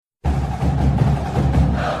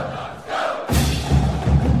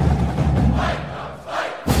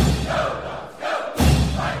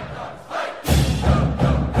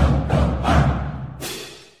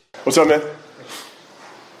What's up, man?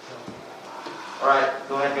 All right,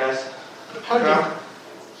 go ahead, guys.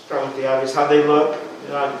 Start with the obvious. How'd they look?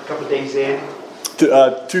 A couple days in. 2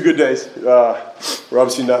 good days. We're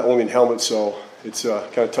obviously not only in helmets, so it's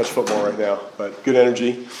kind of touch football right now. But good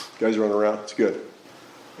energy. Guys are running around. It's good.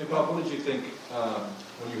 Hey, Bob, what did you think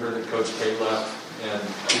when you heard that Coach K left? And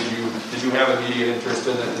did you have immediate interest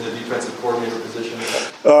in the defensive coordinator position?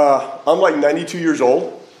 I'm like 92 years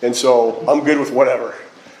old, and so I'm good with whatever.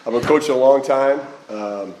 I've been coaching a long time.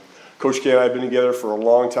 Coach K and I have been together for a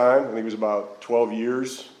long time. I think it was about 12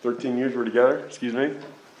 years, 13 years we're together,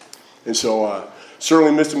 And so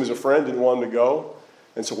certainly missed him as a friend, didn't want him to go.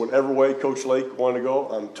 And so whatever way Coach Lake wanted to go,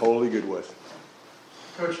 I'm totally good with.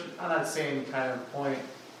 Coach, on that same kind of point,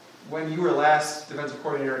 when you were last defensive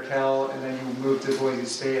coordinator at Cal and then you moved to Boise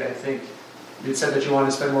State, I think you said that you wanted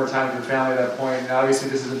to spend more time with your family at that point. And obviously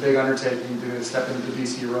this is a big undertaking to step into the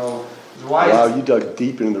DC role. You dug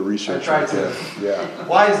deep into the research. I tried to. Yeah.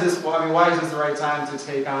 Why is this the right time to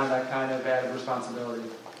take on that kind of added responsibility?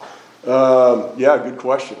 Good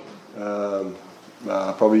question.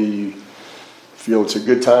 Probably feel it's a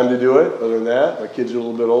good time to do it. Other than that, my kids are a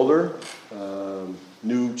little bit older.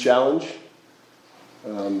 New challenge.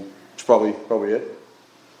 It's probably it.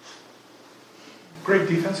 Great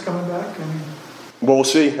defense coming back. Well, we'll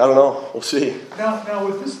see. I don't know. We'll see. Now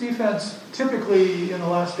with this defense, typically in the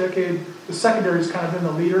last decade, the secondary's kind of been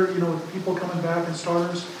the leader, with people coming back and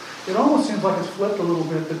starters. It almost seems like it's flipped a little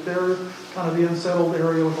bit, that they're kind of the unsettled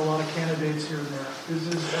area with a lot of candidates here and there.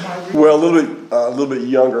 Well, a little bit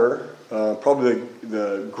younger. Probably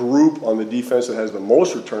the group on the defense that has the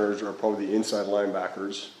most returners are probably the inside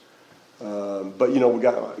linebackers. But we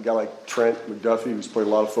got a guy like Trent McDuffie, who's played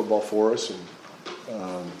a lot of football for us, and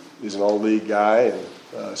he's an all-league guy, and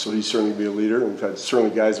so he's certainly be a leader. And we've had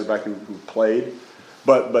certainly guys that are back who played,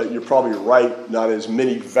 but you're probably right. Not as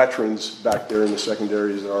many veterans back there in the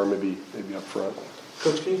secondary as there are maybe up front.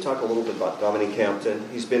 Coach, can you talk a little bit about Dominique Hampton?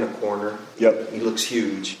 He's been a corner. Yep. He looks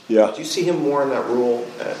huge. Yeah. Do you see him more in that role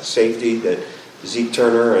at safety that Zeke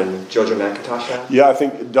Turner and JoJo McIntosh have? Yeah, I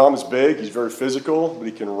think Dom is big. He's very physical, but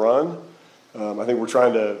he can run. I think we're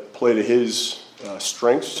trying to play to his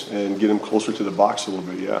strengths and get him closer to the box a little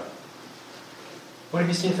bit, yeah. What have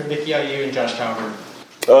you seen from Mickey IU and Josh Calvert?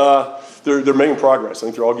 They're making progress. I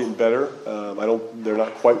think they're all getting better. They're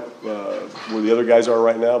not quite where the other guys are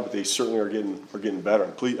right now, but they certainly are getting better.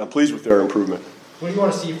 I'm pleased with their improvement. What do you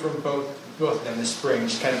want to see from both of them this spring?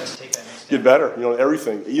 Just kind of take that next step. Get better.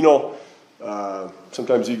 Everything.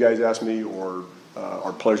 Sometimes you guys ask me or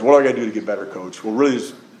our players, what do I got to do to get better, Coach? Well, really,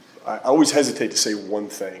 I always hesitate to say one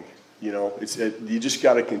thing. You just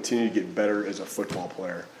got to continue to get better as a football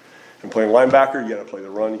player. And playing linebacker, you got to play the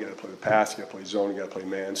run, you got to play the pass, you got to play zone, you got to play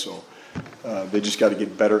man. So they just got to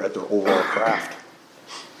get better at their overall craft.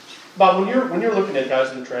 Bob, when you're looking at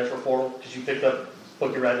guys in the transfer portal, because you picked up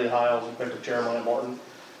Bookie Radley-Hiles, you picked up Jeremiah Martin,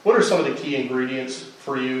 what are some of the key ingredients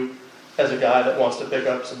for you as a guy that wants to pick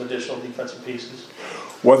up some additional defensive pieces?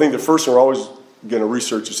 Well, I think the first thing we're always going to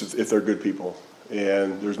research is if they're good people,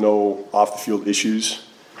 and there's no off-the-field issues.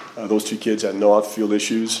 Those two kids had no off-the-field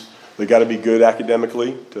issues. They got to be good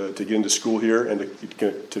academically to get into school here and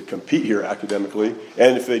to compete here academically,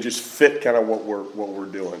 and if they just fit kind of what we're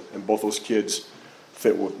doing. And both those kids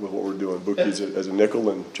fit with what we're doing. Bookie's as a nickel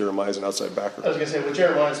and Jeremiah's an outside backer. I was going to say, with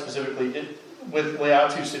Jeremiah specifically, with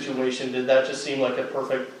Leatu's situation, did that just seem like a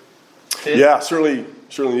perfect fit? Yeah, certainly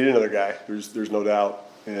need another guy. There's no doubt,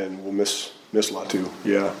 and we'll miss Leatu.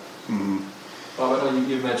 Yeah. Mm-hmm. Bob, I know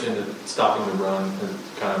you mentioned that stopping the run is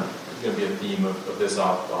kind of going to be a theme of this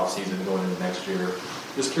off season going into next year.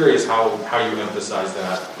 Just curious how you emphasize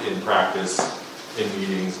that in practice, in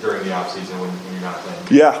meetings, during the off season when you're not playing.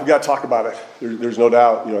 Yeah, we got to talk about it. There's no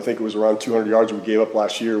doubt. I think it was around 200 yards we gave up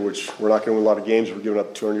last year, which we're not going to win a lot of games. We're giving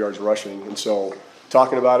up 200 yards rushing. And so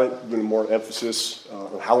talking about it, giving more emphasis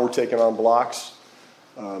on how we're taking on blocks,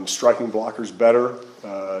 striking blockers better,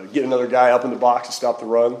 getting another guy up in the box to stop the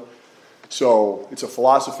run. So it's a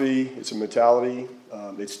philosophy, it's a mentality,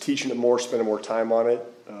 it's teaching it more, spending more time on it,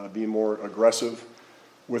 being more aggressive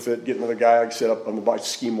with it, getting another guy, like I said, up on the box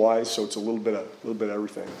scheme-wise. So it's a little bit of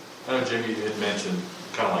everything. I know Jimmy had mentioned,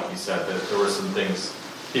 kind of like you said, that there were some things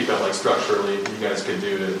he felt like structurally you guys could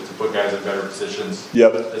do to put guys in better positions.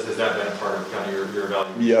 Yep. Has that been a part of kind of your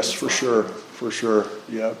evaluation? Yes, for sure.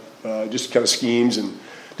 Yep. Just kind of schemes and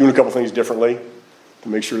doing a couple things differently to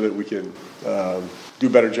make sure that we can do a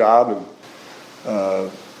better job. And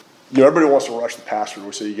everybody wants to rush the passer.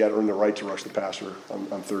 We say you got to earn the right to rush the passer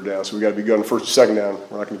on third down. So we got to be good on first and second down.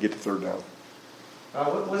 We're not going to get to third down.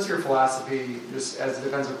 What's your philosophy, just as a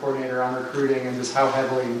defensive coordinator, on recruiting and just how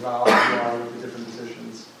heavily involved you are with the different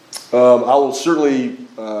positions? I will certainly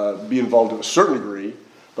be involved to a certain degree,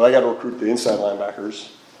 but I got to recruit the inside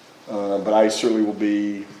linebackers. But I certainly will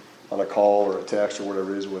be on a call or a text or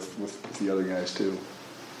whatever it is with the other guys too.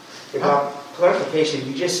 Clarification,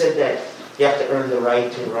 you just said that you have to earn the right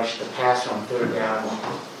to rush the passer on third down.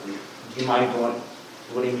 Do you mind going,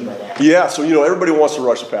 what do you mean by that? Yeah, so everybody wants to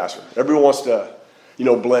rush the passer. Everybody wants to,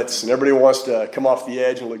 blitz, and everybody wants to come off the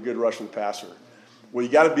edge and look good rushing the passer. Well,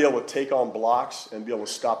 you got to be able to take on blocks and be able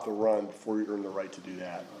to stop the run before you earn the right to do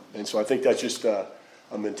that. And so I think that's just a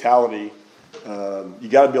mentality. You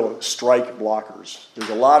got to be able to strike blockers. There's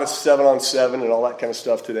a lot of 7-on-7 and all that kind of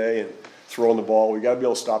stuff today, and throwing the ball. You got to be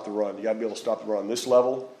able to stop the run. You got to be able to stop the run on this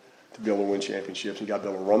level to be able to win championships. You got to be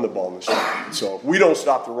able to run the ball in this level. So if we don't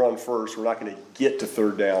stop the run first, we're not going to get to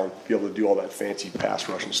third down, be able to do all that fancy pass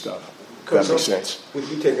rushing stuff. If that makes sense. With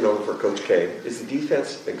you taking over for Coach K, is the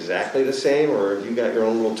defense exactly the same, or have you got your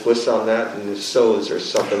own little twist on that? And if so, is there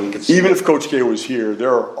something you could see? Even if Coach K was here,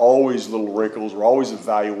 there are always little wrinkles. We're always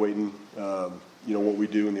evaluating, what we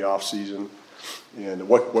do in the off season, and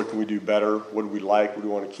what can we do better? What do we like? What do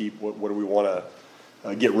we want to keep? What do we want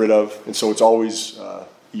to get rid of? And so it's always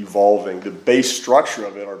evolving. The base structure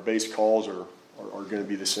of it, our base calls are going to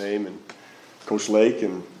be the same. And Coach Lake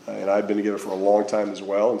and I've been together for a long time as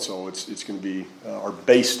well, and so it's going to be our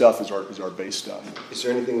base stuff is our base stuff. Is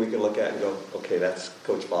there anything we can look at and go, okay, that's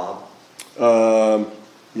Coach Bob?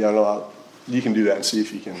 You can do that and see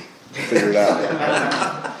if you can figure it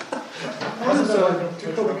out. How does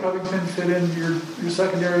Jacoby Covington fit into your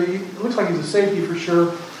secondary? It looks like he's a safety for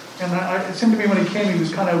sure, and it seemed to me when he came, he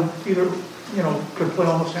was kind of either, could play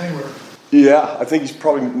almost anywhere. Yeah, I think he's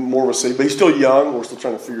probably more of a safety, but he's still young. We're still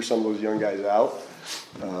trying to figure some of those young guys out.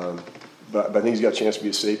 But I think he's got a chance to be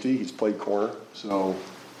a safety. He's played corner, so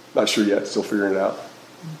not sure yet. Still figuring it out.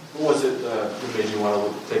 What was it that made you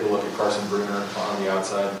want to take a look at Carson Bruner on the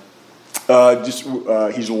outside?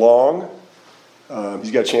 He's long.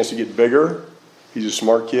 He's got a chance to get bigger. He's a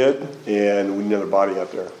smart kid, and we need another body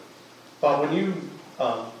out there. Bob, when you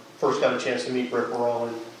first got a chance to meet Rick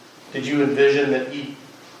Rowan, did you envision that he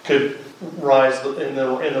could rise in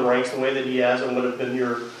the ranks the way that he has, and what have been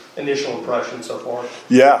your initial impression so far?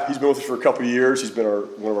 Yeah, he's been with us for a couple of years. He's been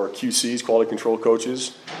one of our QCs, quality control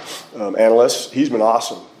coaches, analysts. He's been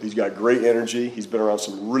awesome. He's got great energy. He's been around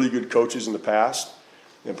some really good coaches in the past.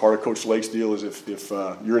 And part of Coach Lake's deal is if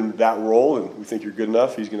you're in that role and we think you're good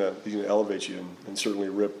enough, he's gonna elevate you. And certainly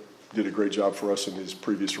Rip did a great job for us in his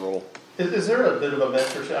previous role. Is there a bit of a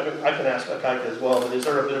mentorship? I mean, I can ask Akaika as well, but is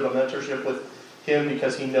there a bit of a mentorship with him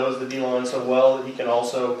because he knows the D-line so well that he can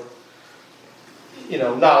also,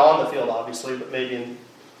 not on the field obviously, but maybe in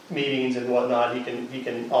meetings and whatnot, he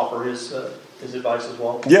can offer his advice as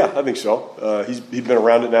well? Yeah, I think so. He's been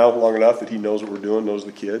around it now long enough that he knows what we're doing, knows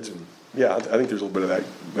the kids, and yeah, I think there's a little bit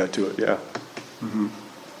of that to it. Yeah. Mm-hmm.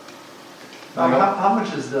 How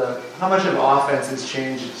much of offense has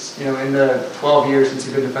changed? In the 12 years since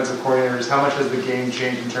you've been defensive coordinators, how much has the game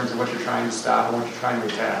changed in terms of what you're trying to stop and what you're trying to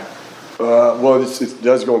attack? Well, it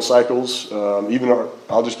does go in cycles.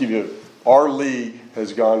 I'll just give you, our league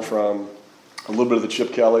has gone from a little bit of the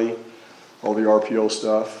Chip Kelly, all the RPO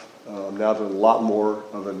stuff, now to a lot more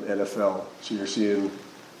of an NFL. So you're seeing,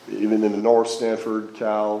 even in the North, Stanford,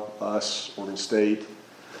 Cal, us, Oregon State,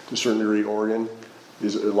 to a certain degree, Oregon,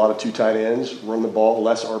 is a lot of two tight ends, run the ball,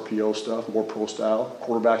 less RPO stuff, more pro style.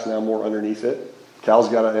 Quarterbacks now more underneath it. Cal's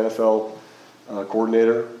got an NFL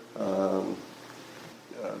coordinator. The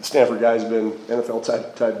Stanford guy's been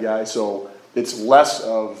NFL type guy, so it's less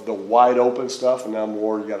of the wide open stuff, and now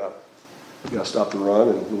more you gotta stop the run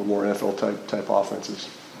and a little more NFL type offenses.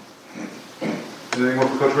 Anything more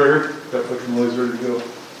for Coach Rager? Got Coach Millie's ready to go.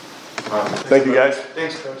 Thank you, guys.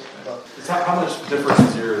 Thanks, Coach. How much difference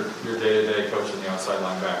is your day-to-day coaching the outside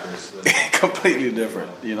linebackers? Completely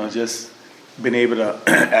different. Just being able to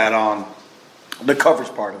add on the coverage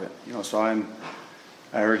part of it. So I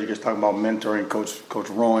heard you guys talking about mentoring Coach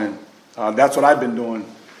Rowan. That's what I've been doing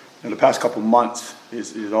in the past couple months.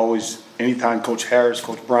 Is always anytime Coach Harris,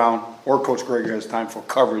 Coach Brown, or Coach Greger has time for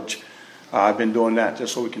coverage, I've been doing that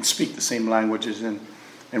just so we can speak the same languages and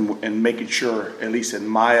making sure, at least in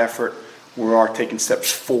my effort, we are taking steps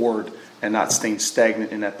forward and not staying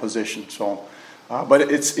stagnant in that position. So, but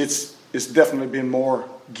it's definitely been more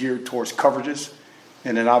geared towards coverages,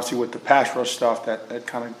 and then obviously with the pass rush stuff, that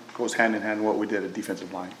kind of goes hand in hand with what we did at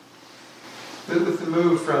defensive line. With the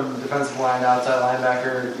move from defensive line to outside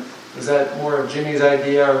linebacker, was that more of Jimmy's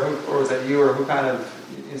idea, or was that you, or who kind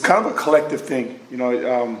of? Kind of a collective thing,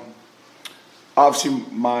 Obviously,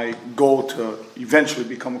 my goal to eventually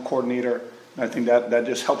become a coordinator, and I think that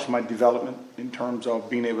just helps my development in terms of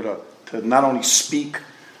being able to not only speak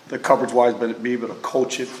the coverage wise, but be able to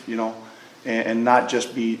coach it, and not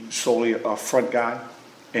just be solely a front guy.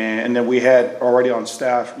 And then we had already on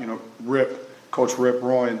staff, Coach Rip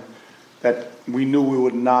Rowan, that we knew we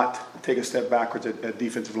would not take a step backwards at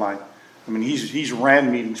defensive line. I mean, he's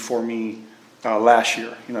ran meetings for me last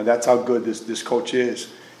year. That's how good this coach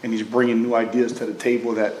is, and he's bringing new ideas to the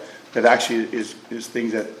table that actually is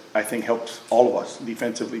things that I think helps all of us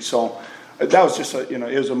defensively. So that was just it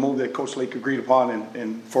was a move that Coach Lake agreed upon,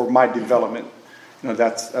 and for my development,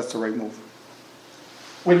 that's the right move.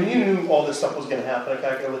 When you knew all this stuff was going to happen,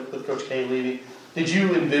 with Coach K leaving, did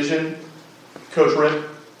you envision Coach Rip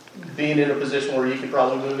being in a position where he could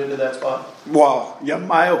probably move into that spot? Well, yeah,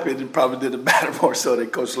 my opinion probably did it better more so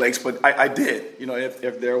than Coach Lake's, but I did.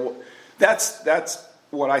 If there, that's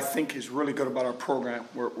what I think is really good about our program,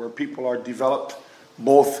 where people are developed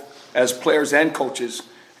both as players and coaches,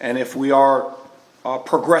 and if we are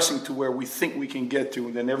progressing to where we think we can get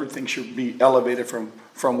to, then everything should be elevated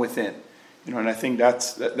from within. And I think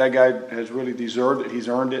that guy has really deserved it. He's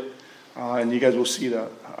earned it, and you guys will see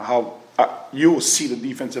you will see the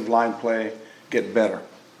defensive line play get better.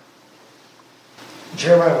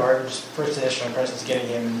 Jeremiah Martin's first initial impressions getting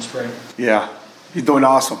him in the spring. Yeah, he's doing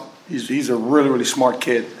awesome. He's a really, really smart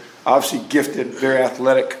kid. Obviously gifted, very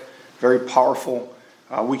athletic, very powerful.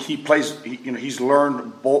 He plays. He's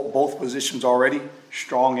learned both positions already,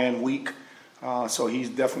 strong and weak. So he's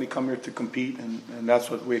definitely come here to compete, and that's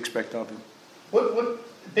what we expect of him. What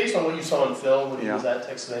based on what you saw in film when he was at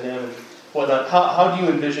Texas A&M and whatnot, how do you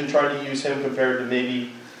envision trying to use him compared to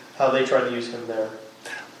maybe how they tried to use him there?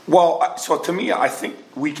 Well, so to me, I think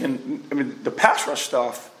we can. I mean, the pass rush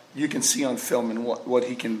stuff you can see on film and what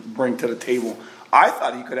he can bring to the table. I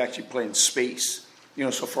thought he could actually play in space.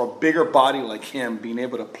 So for a bigger body like him, being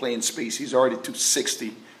able to play in space, he's already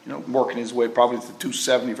 260. Working his way probably to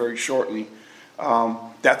 270 very shortly.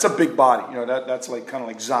 That's a big body. That's kind of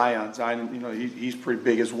like Zion. Zion, he's pretty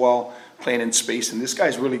big as well, playing in space. And this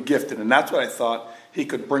guy's really gifted, and that's what I thought he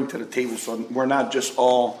could bring to the table. So we're not just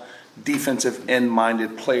all defensive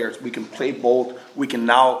end-minded players. We can play both. We can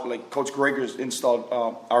now, like Coach Greger's installed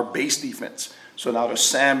our base defense. So now the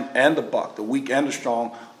Sam and the Buck, the weak and the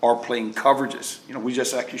strong, are playing coverages. We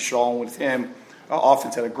just actually shown with him.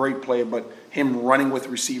 Offense had a great play, but him running with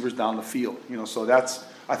receivers down the field. So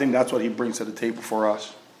I think that's what he brings to the table for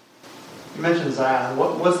us. You mentioned Zion.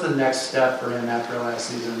 What's the next step for him after last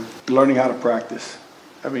season? Learning how to practice.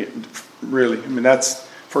 I mean, really. That's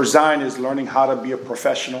for Zion is learning how to be a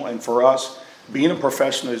professional, and for us, being a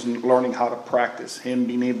professional is learning how to practice. Him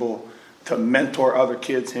being able to mentor other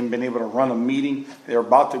kids, him being able to run a meeting. They're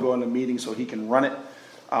about to go in a meeting so he can run it.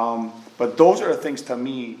 But those are the things to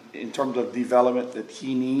me in terms of development that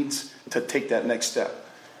he needs to take that next step.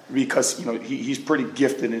 Because he's pretty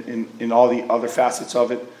gifted in all the other facets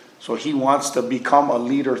of it. So he wants to become a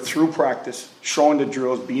leader through practice, showing the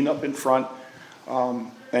drills, being up in front,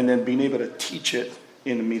 and then being able to teach it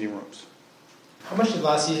in the meeting rooms. How much did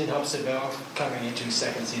last season help Savell coming into his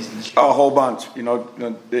second season this year? A whole bunch.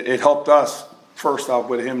 It helped us first off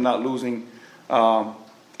with him not losing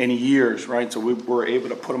any years, right? So we were able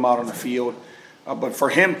to put him out on the field. But for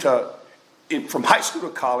him from high school to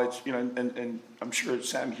college, and I'm sure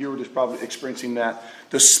Sam Hewitt is probably experiencing that,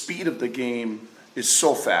 the speed of the game is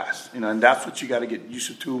so fast, and that's what you got to get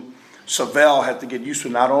used to. Savell had to get used to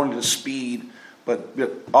not only the speed, but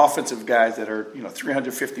the offensive guys that are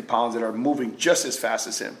 350 pounds that are moving just as fast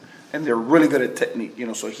as him, and they're really good at technique.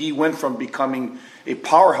 So he went from becoming a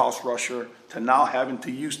powerhouse rusher to now having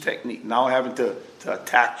to use technique, now having to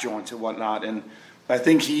attack joints and whatnot. And I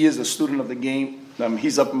think he is a student of the game.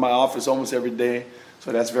 He's up in my office almost every day,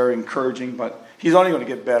 so that's very encouraging. But he's only going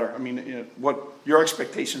to get better. What your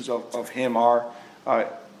expectations of him are,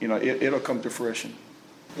 it'll come to fruition.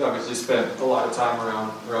 You obviously spent a lot of time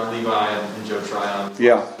around Levi and Joe Tryon.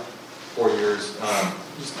 Yeah. 4 years.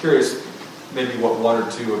 Just curious, maybe what one or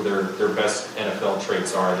two of their best NFL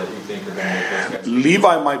traits are that you think are going to make those guys.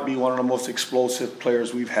 Levi might be one of the most explosive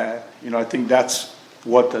players we've had. I think that's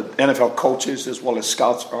what the NFL coaches as well as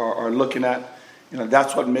scouts are looking at.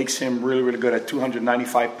 That's what makes him really, really good at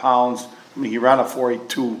 295 pounds. He ran a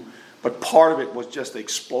 4.82, but part of it was just the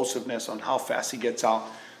explosiveness on how fast he gets out.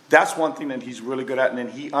 That's one thing that he's really good at, and then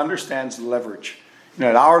he understands leverage.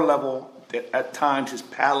 At our level, at times his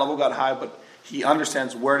pad level got high, but he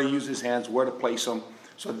understands where to use his hands, where to place them.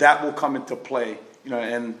 So that will come into play.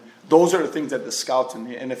 And those are the things that the scouts and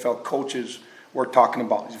the NFL coaches were talking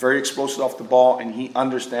about. He's very explosive off the ball, and he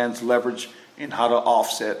understands leverage and how to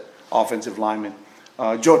offset offensive linemen.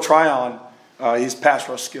 Joe Tryon, his pass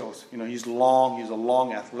rush skills. He's long. He's a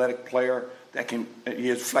long, athletic player he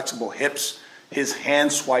has flexible hips. his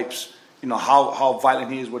hand swipes, how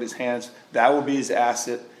violent he is with his hands. That will be his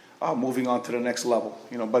asset moving on to the next level.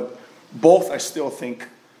 But both I still think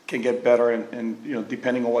can get better, and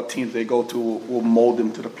depending on what teams they go to, will mold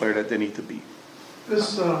them to the player that they need to be.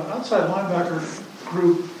 This outside linebacker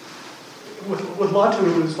group with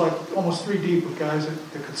Latu, it was like almost 3 deep with guys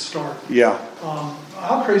that could start. Yeah.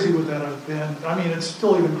 How crazy would that have been? I mean, it's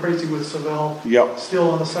still even crazy with Savell. Yep. Still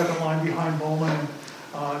on the second line behind Bowman and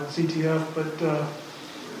ZTF, but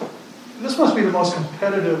this must be the most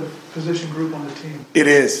competitive position group on the team. It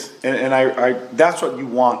is, and I that's what you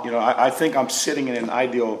want. I think I'm sitting in an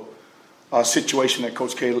ideal situation that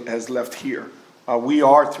Coach K has left here. We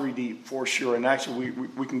are 3 deep for sure, and actually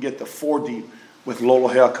we can get to 4 deep with Lolo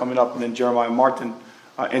Hale coming up and then Jeremiah Martin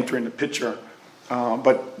entering the picture.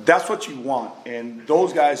 But that's what you want, and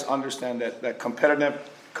those guys understand that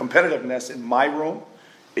competitiveness in my room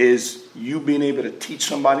is you being able to teach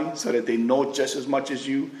somebody so that they know just as much as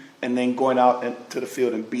you, and then going out to the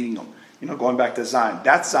field and beating them. Going back to Zion.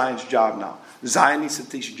 That's Zion's job now. Zion needs to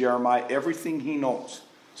teach Jeremiah everything he knows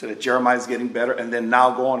so that Jeremiah is getting better, and then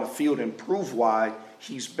now go on the field and prove why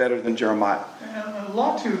he's better than Jeremiah. And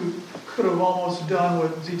Latu could have almost done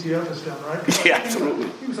what ZTF has done, right? Yeah, absolutely.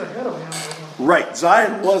 He was ahead of him. Right.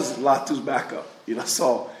 Zion was Latu's backup.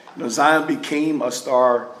 Zion became a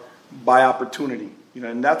star by opportunity.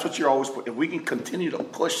 And that's what you're always. If we can continue to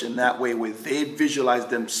push in that way, where they visualize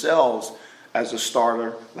themselves as a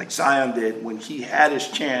starter, like Zion did when he had his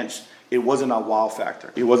chance, it wasn't a wow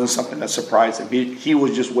factor. It wasn't something that surprised him. He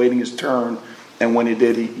was just waiting his turn, and when he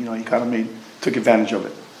did, he kind of took advantage of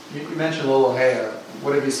it. You mentioned Lolo Hea.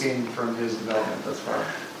 What have you seen from his development thus far?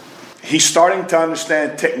 He's starting to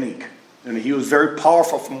understand technique, and he was very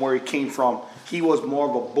powerful from where he came from. He was more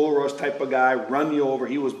of a bull rush type of guy, run you over.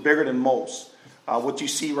 He was bigger than most. What you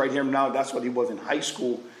see right here now, that's what he was in high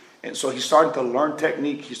school. And so he's starting to learn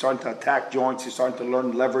technique. He's starting to attack joints. He's starting to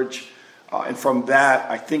learn leverage. And from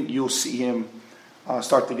that, I think you'll see him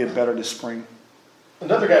start to get better this spring.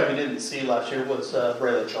 Another guy we didn't see last year was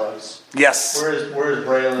Braylon Trice. Yes. Where is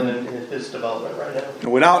Braylon in his development right now?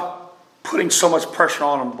 Without putting so much pressure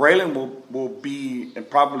on him, Braylon will be and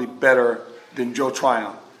probably better than Joe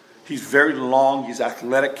Tryon. He's very long. He's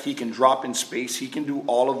athletic. He can drop in space. He can do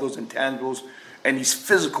all of those intangibles. And he's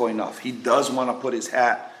physical enough. He does want to put his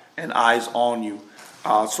hat and eyes on you.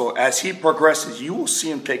 So as he progresses, you will see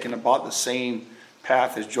him taking about the same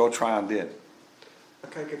path as Joe Tryon did.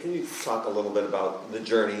 Okay, can you talk a little bit about the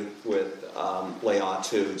journey with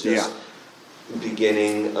Laiatu?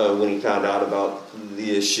 Beginning when he found out about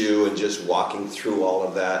the issue and just walking through all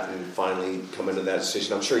of that and finally coming to that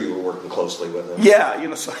decision. I'm sure you were working closely with him.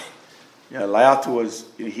 Laiatu was,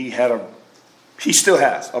 he still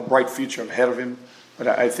has a bright future ahead of him, but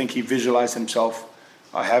I think he visualized himself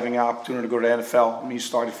having an opportunity to go to the NFL. He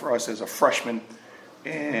started for us as a freshman,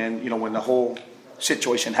 and when the whole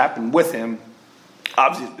situation happened with him,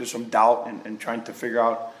 obviously there's some doubt and trying to figure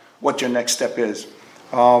out what your next step is.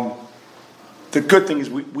 The good thing is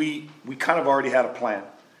we kind of already had a plan.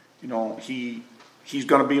 He's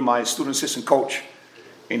going to be my student assistant coach,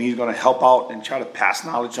 and he's going to help out and try to pass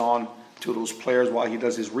knowledge on to those players while he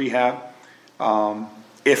does his rehab.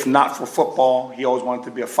 If not for football, he always wanted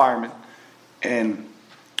to be a fireman. And,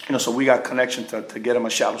 so we got connection to get him a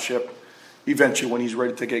shadow ship eventually when he's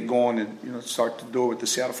ready to get going and, start to do it with the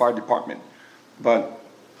Seattle Fire Department. But,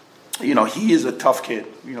 he is a tough kid.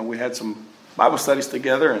 We had some Bible studies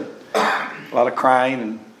together and a lot of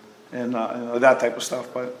crying and that type of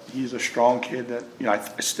stuff. But he's a strong kid that,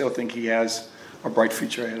 I still think he has a bright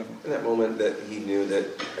future ahead of him. In that moment that he knew that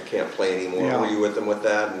I can't play anymore, were you with him with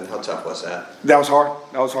that, and how tough was that? That was hard.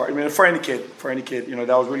 I mean, for any kid,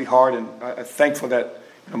 that was really hard, and I'm thankful that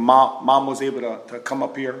mom was able to come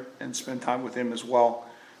up here and spend time with him as well.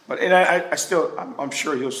 But I'm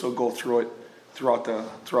sure he'll still go through it throughout the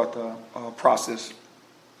process.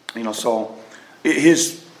 So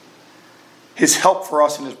his help for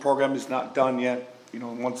us in this program is not done yet.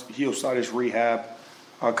 Once he'll start his rehab.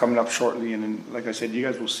 Coming up shortly, and then, like I said, you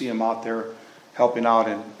guys will see him out there helping out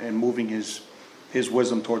and moving his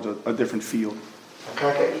wisdom towards a different field.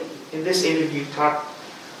 Okay. In this interview, you talked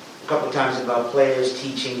a couple of times about players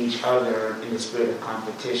teaching each other in the spirit of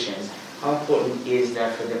competition. How important is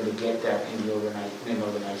that for them to get that in the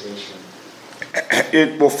organization?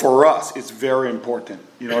 Well, for us, it's very important.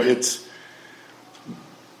 It's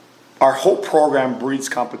our whole program breeds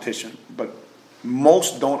competition, but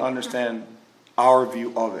most don't understand our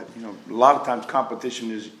view of it. A lot of times competition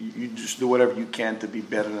is you just do whatever you can to be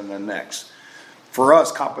better than the next. For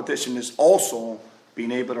us, competition is also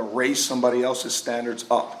being able to raise somebody else's standards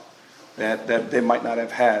up that they might not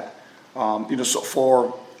have had.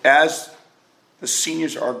 So as the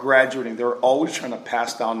seniors are graduating, they're always trying to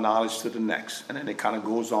pass down knowledge to the next, and then it kind of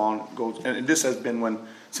goes on. And this has been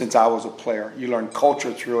since I was a player. You learn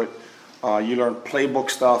culture through it. You learn playbook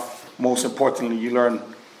stuff. Most importantly, you learn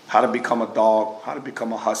how to become a dog, how to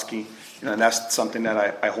become a husky. And that's something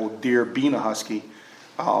that I hold dear, being a husky.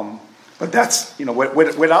 But that's,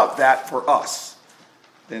 without that for us,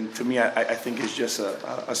 then to me, I think it's just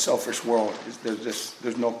a selfish world.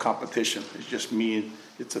 There's no competition. It's just me.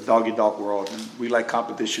 It's a dog-eat-dog world. And we like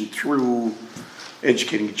competition through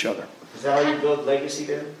educating each other. Is that how you build legacy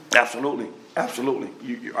then? Absolutely.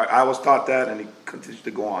 I was taught that, and it continues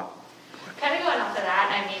to go on. Kind of going off of that,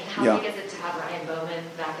 I mean, how Yeah. big is it to have Ryan Bowman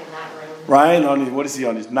back in that room? Ryan, on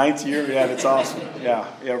his 9th year? Yeah, that's awesome. Yeah.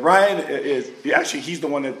 Ryan he's the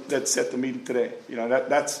one that set the meeting today.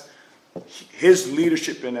 That's his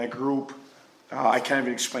leadership in that group. I can't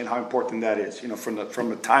even explain how important that is. From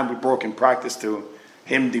the time we broke in practice to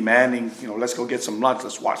him demanding, let's go get some lunch,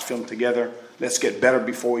 let's watch film together, let's get better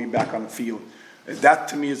before we back on the field. That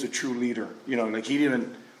to me is a true leader.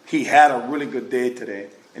 He had a really good day today,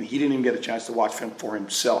 and he didn't even get a chance to watch film for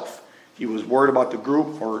himself. He was worried about the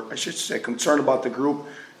group, or I should say concerned about the group,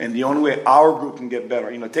 and the only way our group can get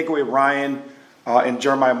better. Take away Ryan and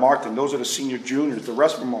Jeremiah Martin. Those are the senior juniors. The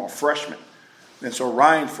rest of them are freshmen. And so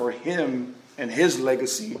Ryan, for him and his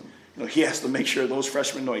legacy, he has to make sure those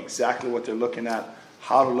freshmen know exactly what they're looking at,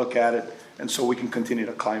 how to look at it, and so we can continue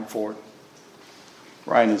to climb forward.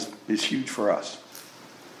 Ryan is huge for us.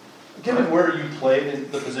 Given where you played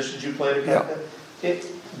and the positions you played at, can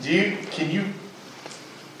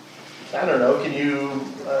you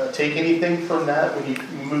take anything from that when you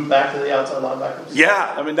move back to the outside linebacker?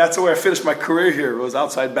 Yeah, that's the way I finished my career here. It was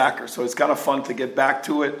outside backer, so it's kind of fun to get back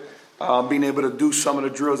to it, being able to do some of the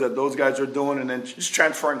drills that those guys are doing, and then just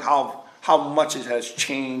transferring how much it has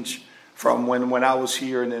changed from when I was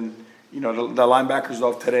here, and then the linebackers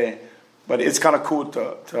of today. But it's kind of cool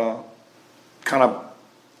to kind of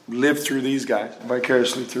live through these guys,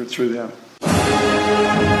 vicariously through them.